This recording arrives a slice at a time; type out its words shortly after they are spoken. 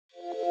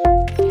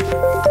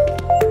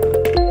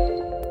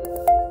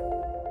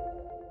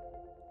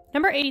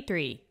Number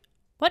 83.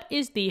 What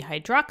is the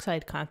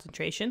hydroxide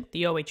concentration,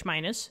 the OH-,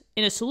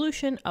 in a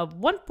solution of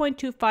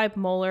 1.25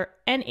 molar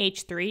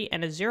NH3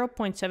 and a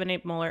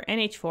 0.78 molar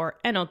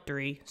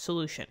NH4NO3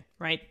 solution,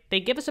 right? They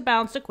give us a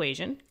balanced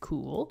equation,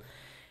 cool,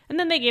 and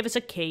then they gave us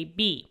a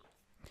KB.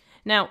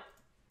 Now,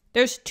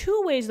 there's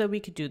two ways that we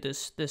could do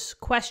this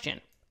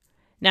question.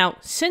 Now,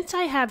 since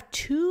I have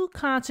two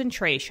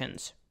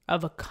concentrations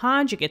of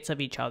conjugates of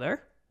each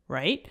other,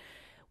 right,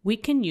 we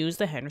can use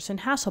the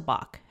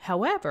Henderson-Hasselbalch.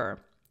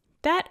 However,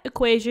 that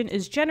equation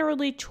is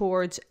generally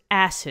towards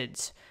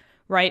acids,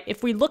 right?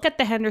 If we look at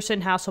the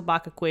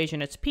Henderson-Hasselbalch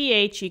equation, it's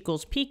pH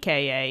equals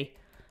pKa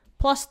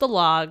plus the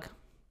log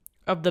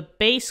of the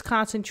base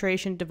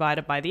concentration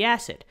divided by the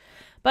acid.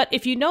 But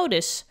if you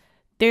notice,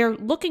 they're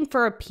looking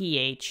for a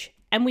pH,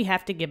 and we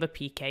have to give a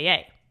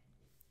pKa.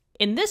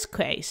 In this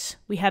case,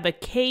 we have a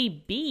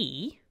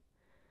Kb,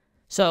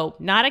 so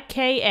not a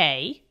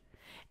Ka,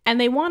 and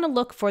they want to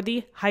look for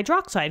the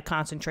hydroxide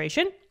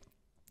concentration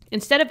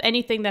instead of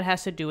anything that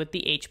has to do with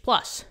the H+.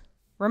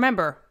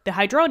 Remember, the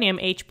hydronium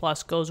H+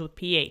 goes with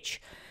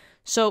pH.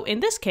 So in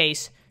this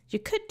case, you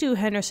could do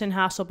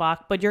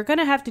Henderson-Hasselbalch, but you're going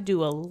to have to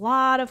do a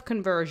lot of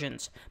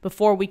conversions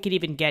before we could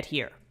even get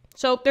here.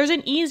 So there's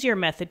an easier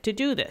method to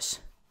do this.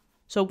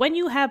 So when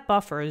you have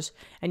buffers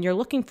and you're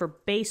looking for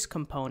base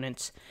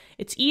components,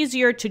 it's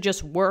easier to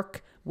just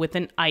work with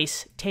an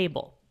ice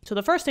table. So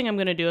the first thing I'm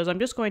going to do is I'm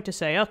just going to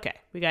say, okay,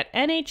 we got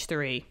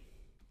NH3,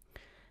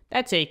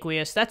 that's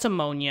aqueous, that's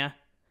ammonia,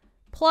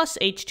 plus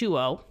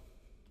H2O,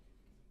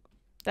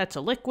 that's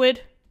a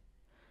liquid.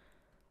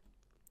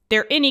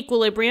 They're in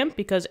equilibrium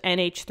because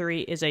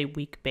NH3 is a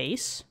weak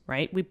base,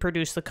 right? We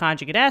produce the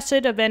conjugate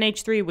acid of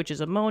NH3, which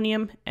is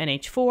ammonium,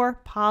 NH4,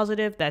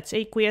 positive, that's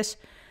aqueous.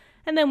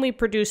 And then we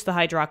produce the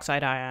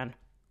hydroxide ion,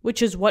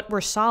 which is what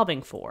we're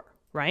solving for,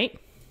 right?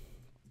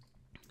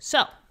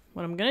 So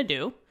what I'm going to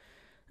do,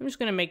 I'm just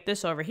going to make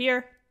this over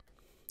here.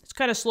 It's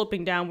kind of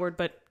sloping downward,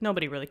 but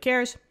nobody really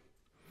cares.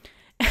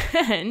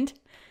 And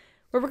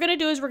what we're going to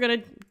do is we're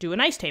going to do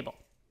an ice table.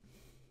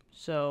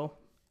 So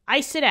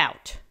ice it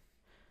out.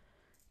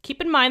 Keep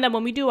in mind that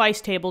when we do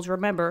ice tables,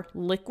 remember,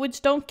 liquids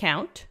don't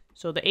count.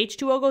 So the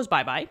H2O goes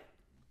bye-bye.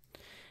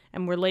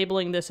 And we're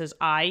labeling this as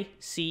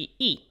ICE,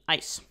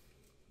 ice.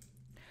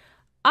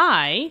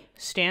 I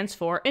stands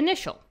for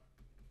initial.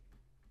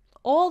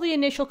 All the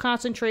initial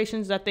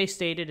concentrations that they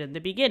stated in the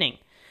beginning.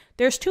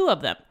 There's two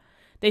of them.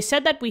 They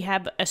said that we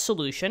have a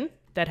solution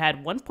that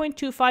had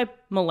 1.25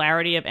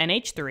 molarity of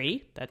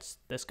NH3, that's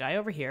this guy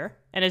over here,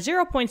 and a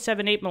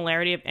 0.78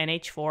 molarity of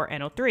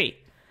NH4NO3.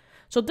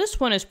 So this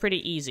one is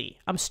pretty easy.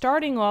 I'm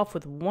starting off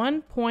with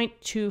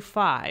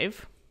 1.25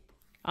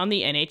 on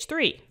the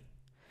NH3.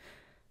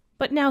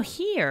 But now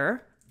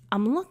here,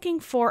 I'm looking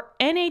for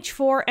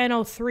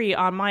NH4NO3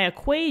 on my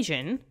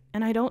equation,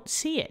 and I don't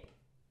see it.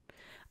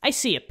 I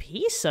see a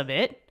piece of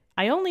it.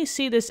 I only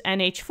see this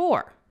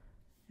NH4,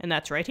 and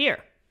that's right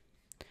here.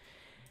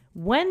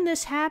 When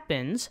this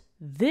happens,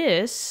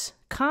 this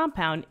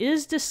compound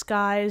is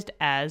disguised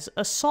as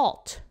a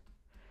salt.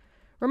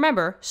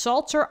 Remember,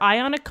 salts are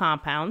ionic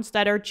compounds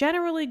that are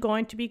generally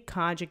going to be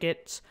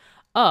conjugates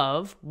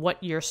of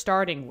what you're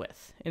starting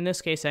with, in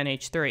this case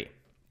NH3.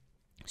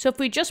 So if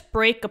we just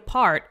break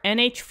apart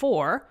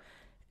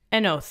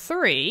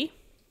NH4NO3,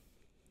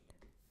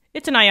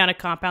 it's an ionic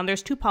compound.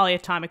 There's two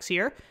polyatomics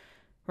here,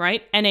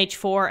 right?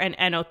 NH4 and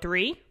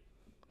NO3.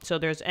 So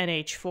there's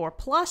NH4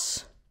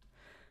 plus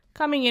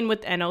coming in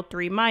with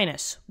NO3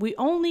 minus. We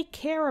only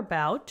care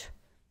about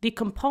the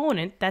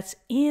component that's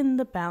in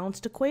the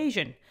balanced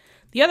equation.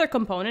 The other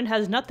component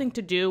has nothing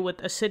to do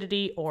with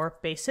acidity or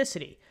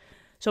basicity.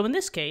 So in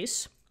this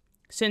case,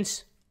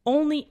 since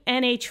only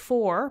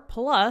NH4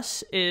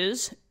 plus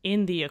is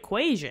in the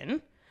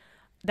equation,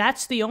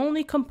 that's the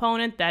only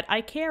component that I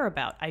care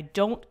about. I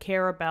don't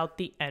care about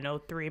the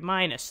NO3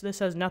 minus. This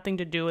has nothing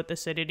to do with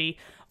acidity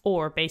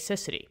or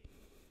basicity.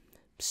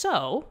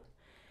 So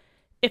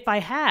if I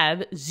have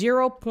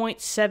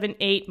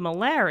 0.78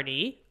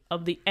 molarity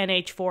of the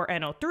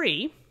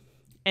NH4NO3,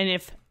 and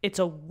if it's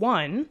a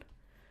 1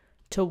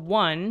 to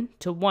 1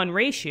 to 1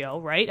 ratio,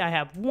 right? I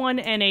have one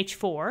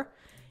NH4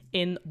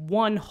 in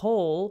one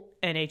whole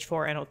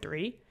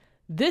NH4NO3,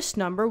 this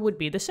number would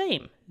be the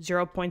same,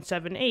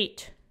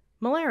 0.78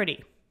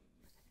 molarity.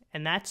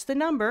 And that's the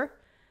number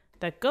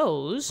that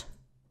goes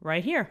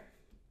right here.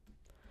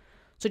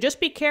 So just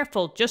be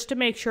careful just to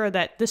make sure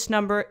that this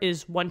number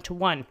is 1 to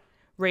 1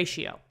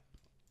 ratio.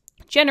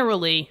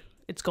 Generally,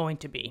 it's going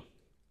to be.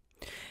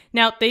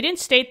 Now, they didn't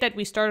state that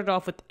we started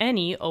off with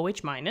any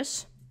OH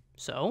minus,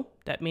 so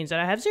that means that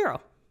I have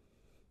 0.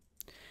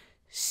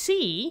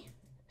 C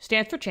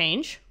stands for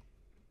change.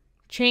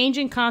 Change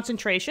in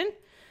concentration.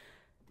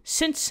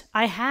 Since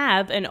I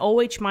have an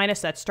OH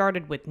minus that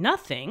started with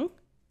nothing,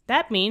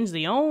 that means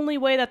the only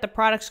way that the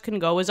products can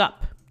go is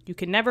up. You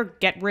can never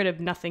get rid of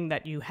nothing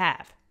that you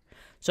have.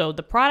 So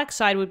the product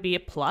side would be a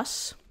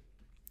plus,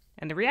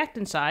 and the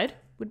reactant side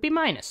would be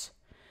minus.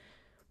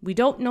 We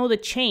don't know the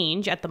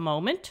change at the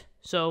moment,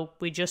 so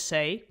we just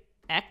say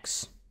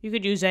x. You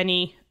could use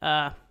any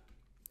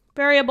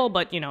variable,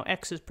 but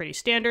x is pretty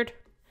standard.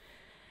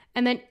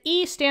 And then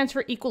E stands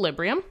for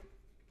equilibrium,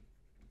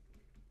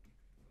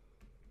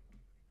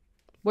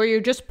 where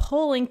you're just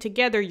pulling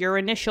together your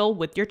initial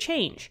with your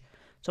change.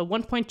 So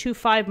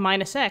 1.25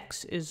 minus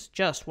x is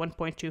just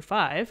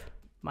 1.25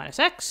 minus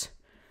x.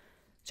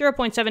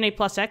 0.78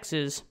 plus x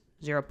is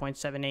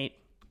 0.78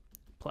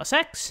 plus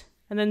x.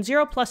 And then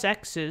 0 plus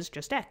x is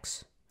just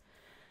x.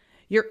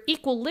 Your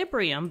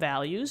equilibrium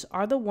values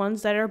are the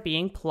ones that are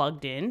being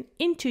plugged in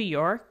into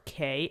your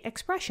K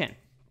expression.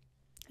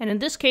 And in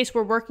this case,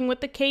 we're working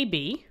with the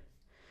KB.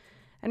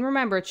 And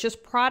remember, it's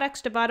just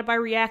products divided by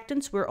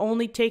reactants. We're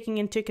only taking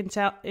into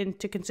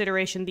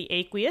consideration the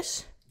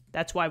aqueous.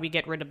 That's why we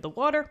get rid of the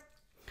water.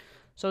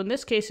 So in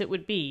this case, it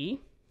would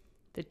be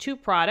the two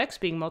products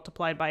being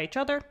multiplied by each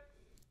other,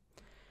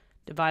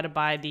 divided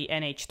by the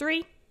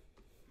NH3,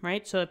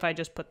 right? So if I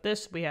just put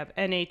this, we have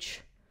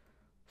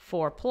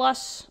NH4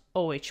 plus,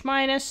 OH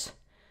minus,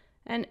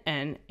 and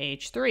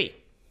NH3.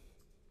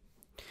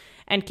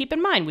 And keep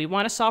in mind, we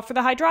want to solve for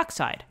the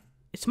hydroxide.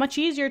 It's much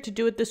easier to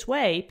do it this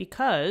way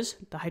because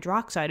the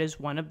hydroxide is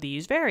one of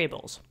these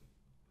variables.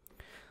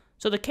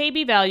 So the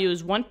KB value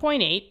is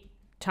 1.8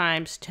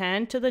 times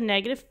 10 to the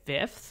negative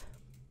fifth.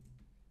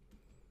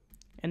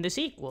 And this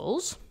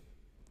equals...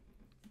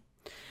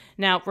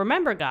 Now,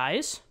 remember,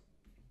 guys,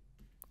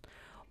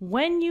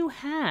 when you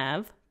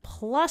have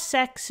plus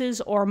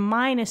x's or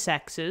minus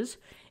x's,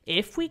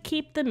 if we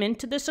keep them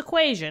into this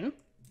equation,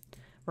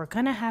 we're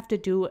going to have to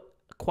do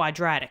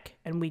quadratic,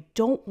 and we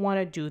don't want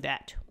to do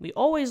that. We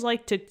always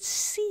like to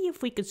see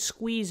if we could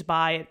squeeze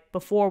by it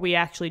before we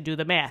actually do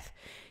the math.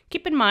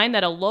 Keep in mind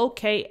that a low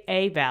Ka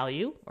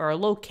value or a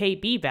low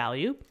Kb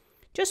value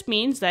just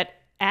means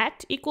that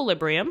at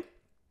equilibrium,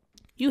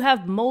 you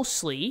have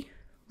mostly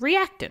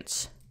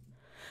reactants.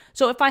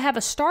 So if I have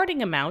a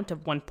starting amount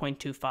of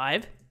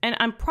 1.25, and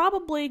I'm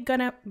probably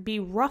going to be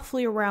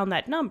roughly around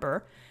that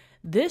number,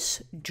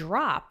 this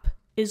drop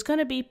is going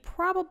to be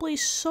probably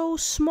so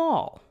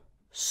small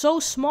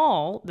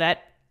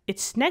that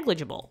it's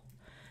negligible.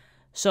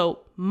 So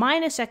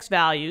minus x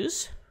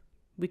values,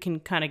 we can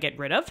kind of get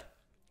rid of,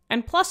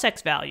 and plus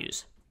x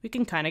values, we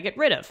can kind of get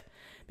rid of,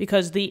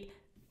 because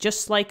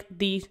just like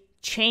the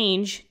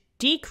change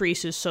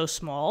decrease is so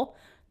small,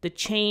 the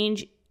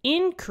change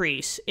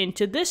increase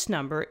into this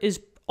number is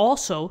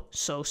also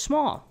so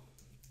small.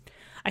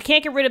 I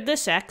can't get rid of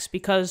this x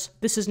because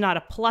this is not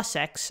a plus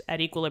x at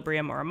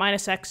equilibrium or a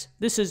minus x.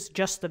 This is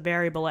just the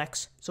variable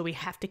x, so we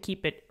have to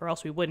keep it or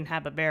else we wouldn't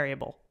have a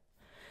variable.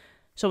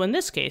 So in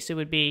this case, it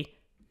would be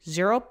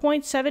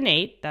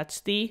 0.78, that's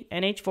the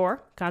NH4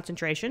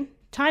 concentration,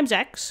 times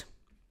x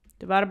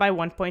divided by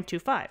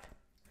 1.25.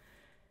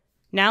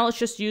 Now let's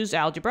just use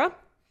algebra,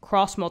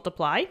 cross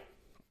multiply.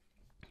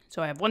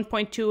 So I have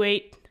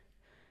 1.28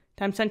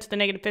 times 10 to the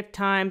negative fifth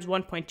times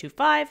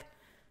 1.25.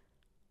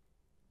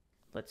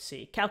 Let's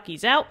see,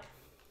 calculus out.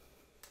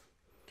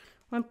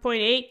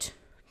 1.8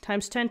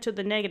 times 10 to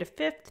the negative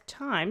fifth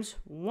times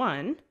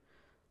 1.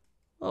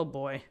 Oh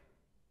boy.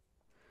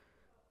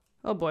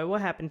 Oh boy, what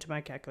happened to my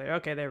calculator?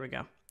 Okay, there we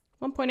go.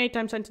 1.8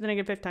 times 10 to the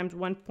negative fifth times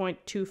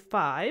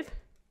 1.25.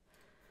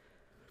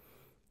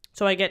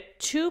 So I get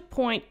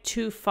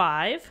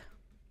 2.25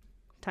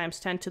 times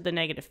 10 to the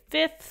negative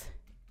fifth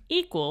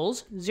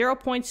equals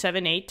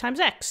 0.78 times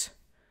x.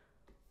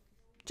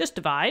 Just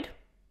divide.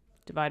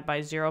 Divide by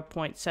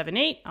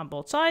 0.78 on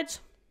both sides.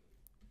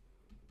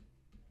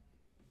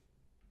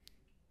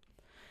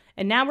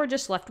 And now we're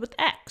just left with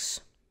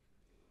x.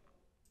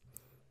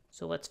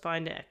 So let's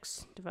find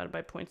x. Divided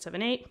by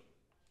 0.78.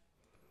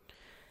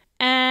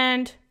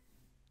 And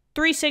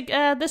 3 sig,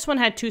 this one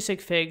had 2 sig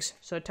figs,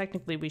 so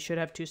technically we should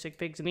have 2 sig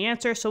figs in the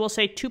answer. So we'll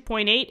say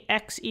 2.8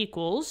 x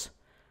equals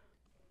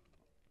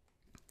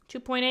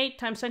 2.8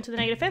 times 10 to the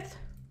negative fifth.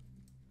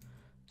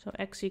 So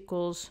x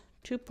equals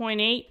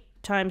 2.8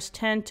 times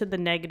 10 to the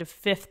negative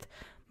fifth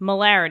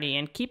molarity.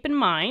 And keep in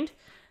mind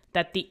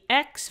that the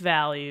x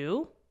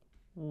value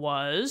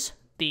was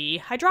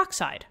the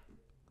hydroxide.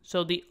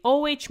 So the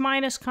OH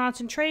minus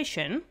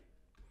concentration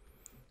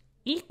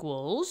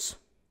equals,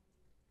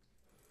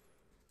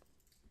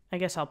 I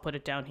guess I'll put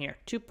it down here,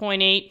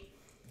 2.8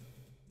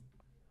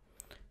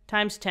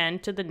 times 10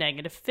 to the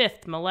negative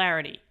fifth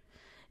molarity.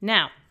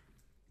 Now,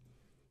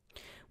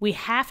 we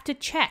have to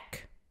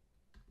check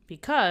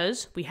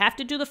because we have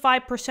to do the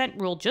 5%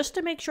 rule just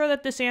to make sure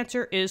that this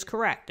answer is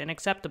correct and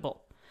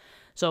acceptable.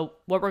 So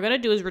what we're going to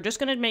do is we're just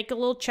going to make a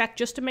little check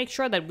just to make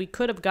sure that we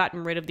could have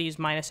gotten rid of these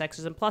minus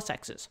x's and plus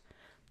x's.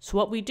 So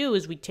what we do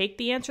is we take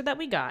the answer that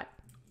we got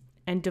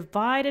and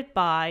divide it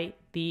by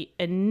the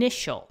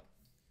initial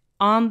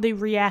on the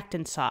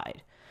reactant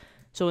side.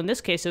 So in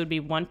this case, it would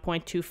be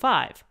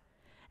 1.25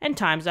 and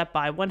times that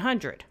by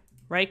 100,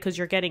 right? Because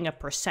you're getting a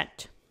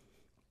percent.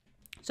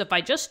 So if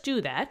I just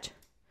do that,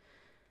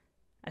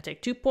 I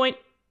take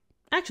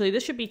actually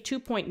this should be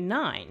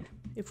 2.9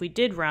 if we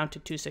did round to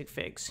 2 sig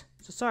figs.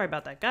 So sorry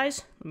about that,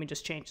 guys. Let me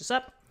just change this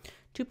up.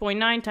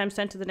 2.9 times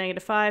 10 to the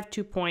negative 5,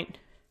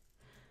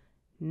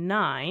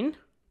 2.9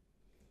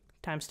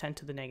 times 10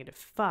 to the negative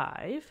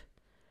 5.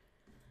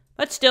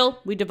 But still,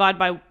 we divide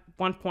by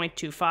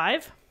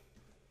 1.25.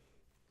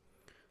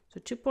 So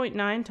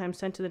 2.9 times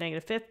 10 to the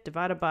negative 5th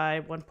divided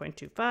by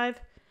 1.25.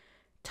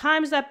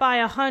 Times that by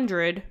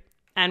 100,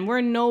 and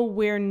we're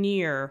nowhere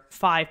near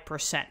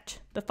 5%.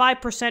 The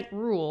 5%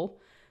 rule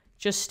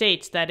just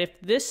states that if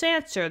this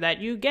answer that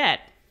you get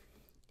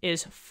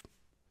is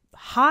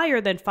higher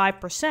than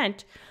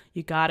 5%,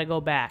 you got to go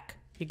back.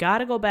 You got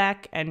to go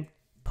back and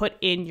put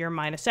in your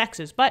minus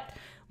x's. But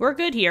we're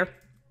good here.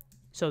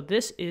 So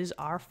this is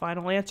our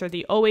final answer.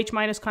 The OH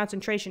minus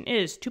concentration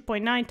is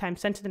 2.9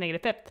 times 10 to the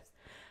negative 5th.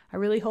 I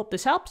really hope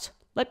this helps.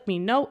 Let me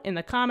know in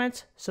the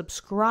comments.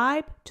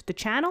 Subscribe to the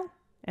channel.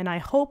 And I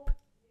hope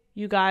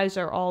you guys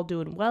are all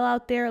doing well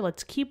out there.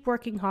 Let's keep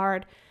working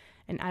hard.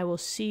 And I will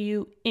see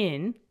you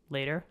in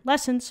later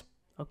lessons.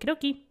 Okie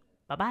dokie.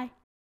 Bye-bye.